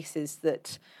the spaces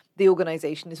that the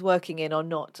organisation is working in are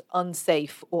not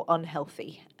unsafe or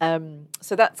unhealthy.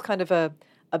 So that's kind of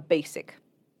a basic.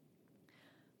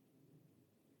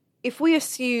 If we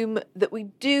assume that we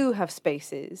do have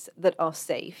spaces that are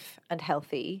safe and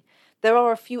healthy, there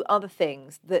are a few other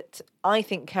things that I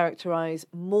think characterise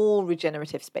more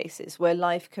regenerative spaces where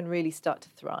life can really start to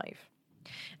thrive.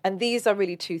 And these are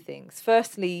really two things.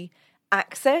 Firstly,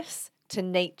 access to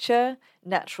nature,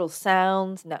 natural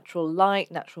sounds, natural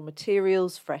light, natural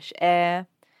materials, fresh air.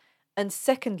 And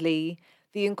secondly,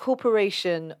 the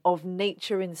incorporation of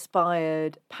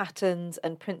nature-inspired patterns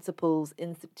and principles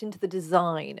into the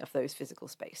design of those physical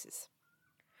spaces.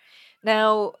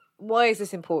 Now, why is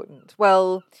this important?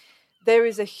 Well, there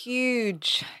is a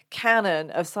huge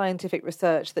canon of scientific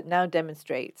research that now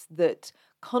demonstrates that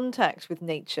contact with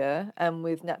nature and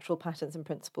with natural patterns and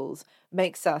principles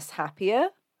makes us happier.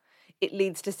 It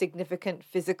leads to significant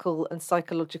physical and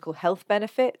psychological health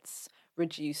benefits,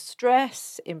 reduced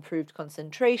stress, improved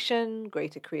concentration,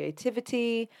 greater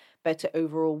creativity, better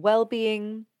overall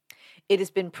well-being. It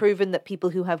has been proven that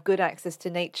people who have good access to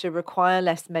nature require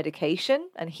less medication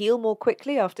and heal more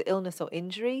quickly after illness or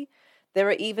injury. There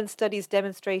are even studies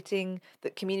demonstrating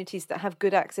that communities that have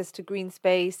good access to green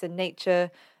space and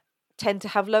nature tend to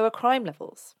have lower crime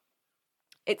levels.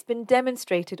 It's been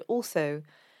demonstrated also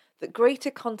that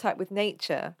greater contact with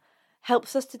nature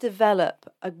helps us to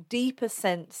develop a deeper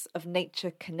sense of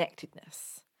nature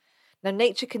connectedness. Now,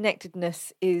 nature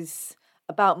connectedness is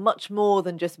about much more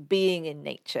than just being in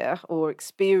nature or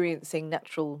experiencing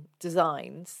natural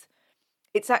designs.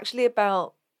 It's actually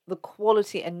about the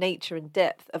quality and nature and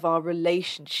depth of our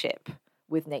relationship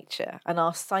with nature and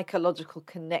our psychological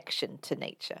connection to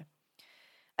nature.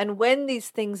 And when these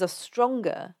things are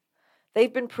stronger,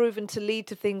 they've been proven to lead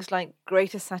to things like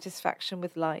greater satisfaction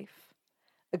with life,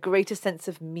 a greater sense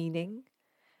of meaning,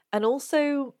 and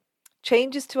also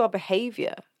changes to our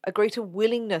behavior, a greater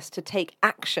willingness to take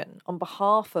action on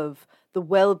behalf of the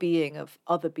well-being of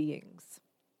other beings.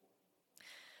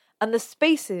 And the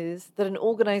spaces that an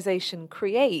organization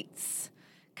creates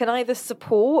can either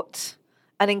support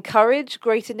and encourage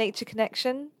greater nature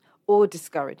connection or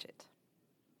discourage it.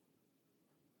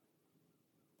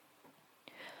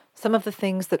 Some of the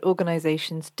things that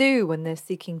organizations do when they're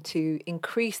seeking to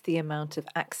increase the amount of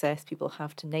access people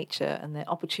have to nature and their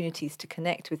opportunities to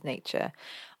connect with nature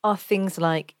are things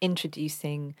like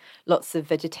introducing lots of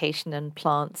vegetation and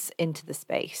plants into the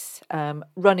space,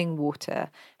 running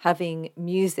water, having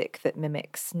music that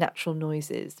mimics natural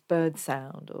noises, bird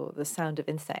sound or the sound of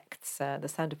insects, the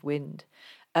sound of wind.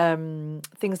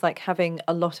 Things like having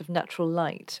a lot of natural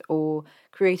light or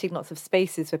creating lots of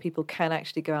spaces where people can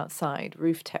actually go outside,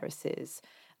 roof terraces,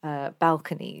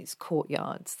 balconies,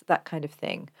 courtyards, that kind of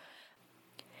thing.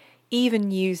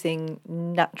 Even using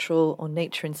natural or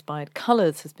nature-inspired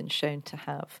colours has been shown to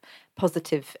have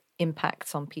positive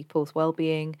impacts on people's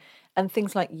well-being, and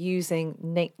things like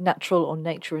using natural or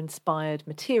nature-inspired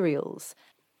materials.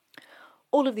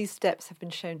 All of these steps have been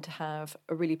shown to have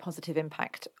a really positive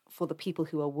impact for the people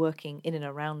who are working in and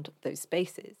around those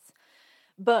spaces.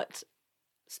 But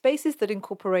spaces that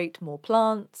incorporate more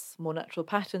plants, more natural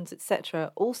patterns,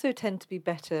 etc., also tend to be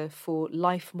better for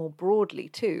life more broadly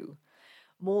too.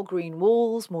 More green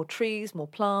walls, more trees, more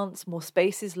plants, more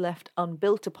spaces left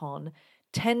unbuilt upon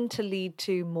tend to lead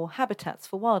to more habitats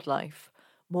for wildlife,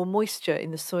 more moisture in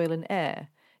the soil and air,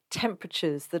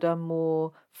 temperatures that are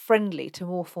more friendly to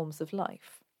more forms of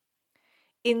life.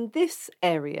 In this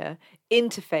area,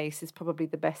 Interface is probably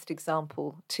the best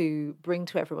example to bring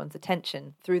to everyone's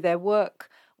attention through their work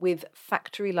with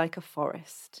Factory Like a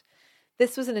Forest.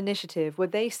 This was an initiative where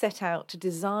they set out to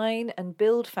design and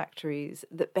build factories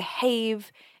that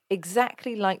behave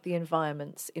exactly like the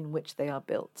environments in which they are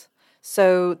built.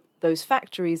 So those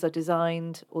factories are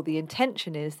designed, or the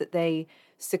intention is that they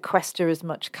sequester as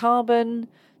much carbon,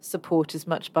 support as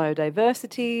much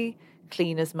biodiversity,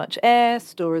 clean as much air,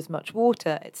 store as much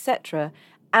water, etc.,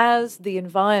 as the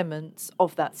environments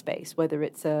of that space, whether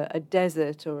it's a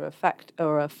desert or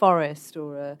a forest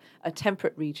or a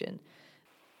temperate region.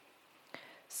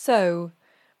 So,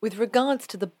 with regards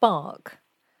to the bark,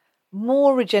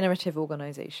 more regenerative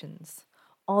organisations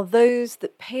are those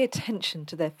that pay attention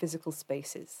to their physical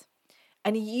spaces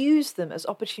and use them as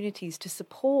opportunities to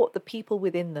support the people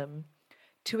within them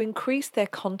to increase their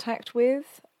contact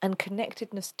with and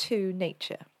connectedness to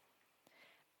nature,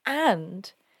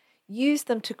 and use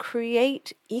them to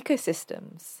create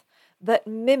ecosystems that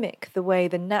mimic the way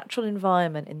the natural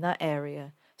environment in that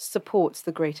area supports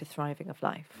the greater thriving of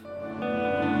life.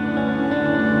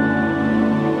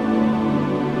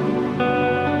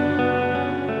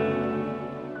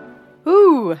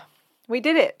 Ooh, we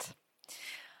did it.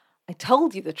 I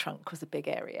told you the trunk was a big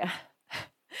area.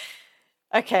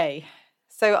 Okay,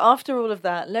 so after all of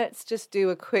that, let's just do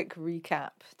a quick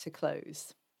recap to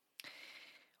close.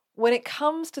 When it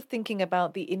comes to thinking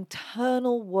about the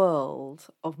internal world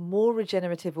of more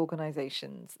regenerative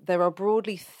organisations, there are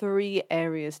broadly three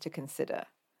areas to consider.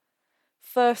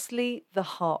 Firstly, the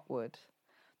heartwood,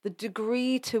 the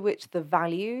degree to which the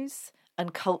values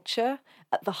and culture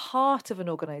at the heart of an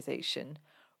organisation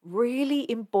really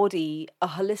embody a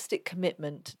holistic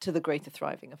commitment to the greater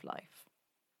thriving of life.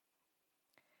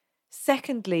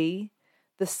 Secondly,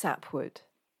 the sapwood,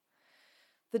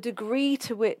 the degree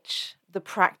to which the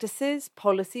practices,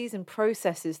 policies, and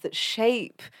processes that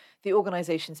shape the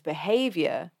organisation's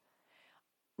behaviour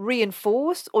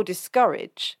reinforce or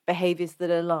discourage behaviours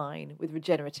that align with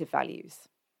regenerative values.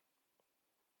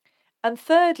 And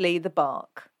thirdly, the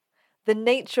bark, the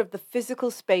nature of the physical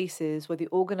spaces where the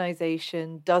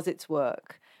organisation does its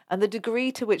work, and the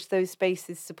degree to which those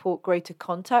spaces support greater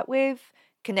contact with,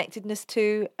 connectedness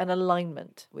to, and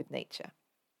alignment with nature.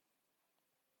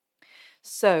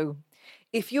 So,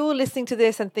 if you're listening to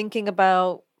this and thinking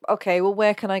about, okay, well,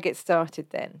 where can I get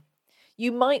started then?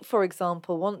 You might, for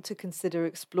example, want to consider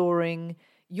exploring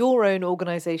your own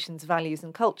organisation's values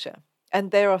and culture. And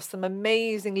there are some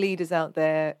amazing leaders out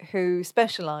there who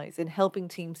specialise in helping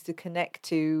teams to connect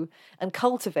to and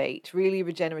cultivate really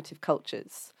regenerative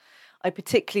cultures. I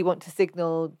particularly want to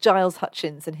signal Giles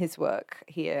Hutchins and his work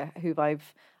here, who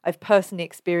I've personally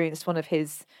experienced one of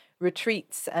his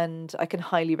retreats, and I can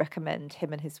highly recommend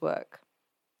him and his work.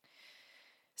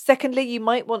 Secondly, you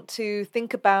might want to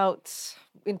think about,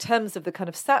 in terms of the kind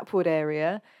of sapwood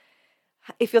area,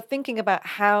 if you're thinking about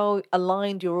how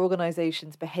aligned your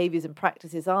organisation's behaviours and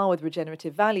practices are with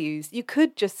regenerative values, you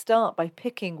could just start by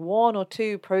picking one or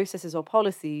two processes or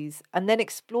policies and then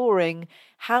exploring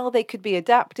how they could be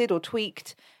adapted or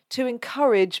tweaked to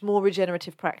encourage more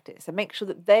regenerative practice and make sure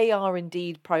that they are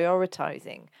indeed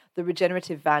prioritising the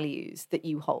regenerative values that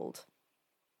you hold.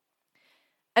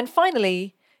 And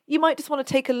finally, You might just want to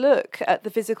take a look at the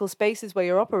physical spaces where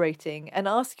you're operating and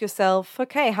ask yourself,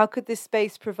 okay, how could this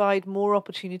space provide more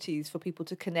opportunities for people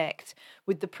to connect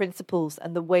with the principles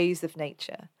and the ways of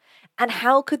nature? And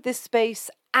how could this space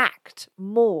act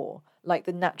more like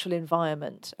the natural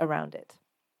environment around it?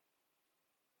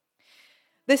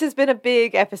 This has been a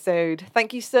big episode.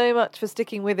 Thank you so much for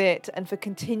sticking with it and for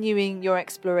continuing your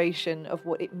exploration of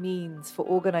what it means for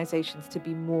organisations to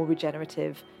be more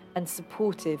regenerative and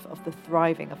supportive of the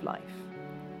thriving of life.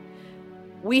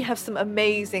 We have some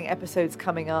amazing episodes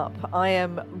coming up. I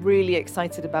am really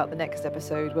excited about the next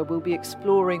episode where we'll be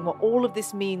exploring what all of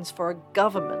this means for a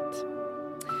government.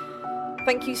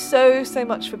 Thank you so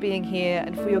much for being here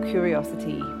and for your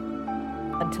curiosity.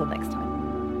 Until next time.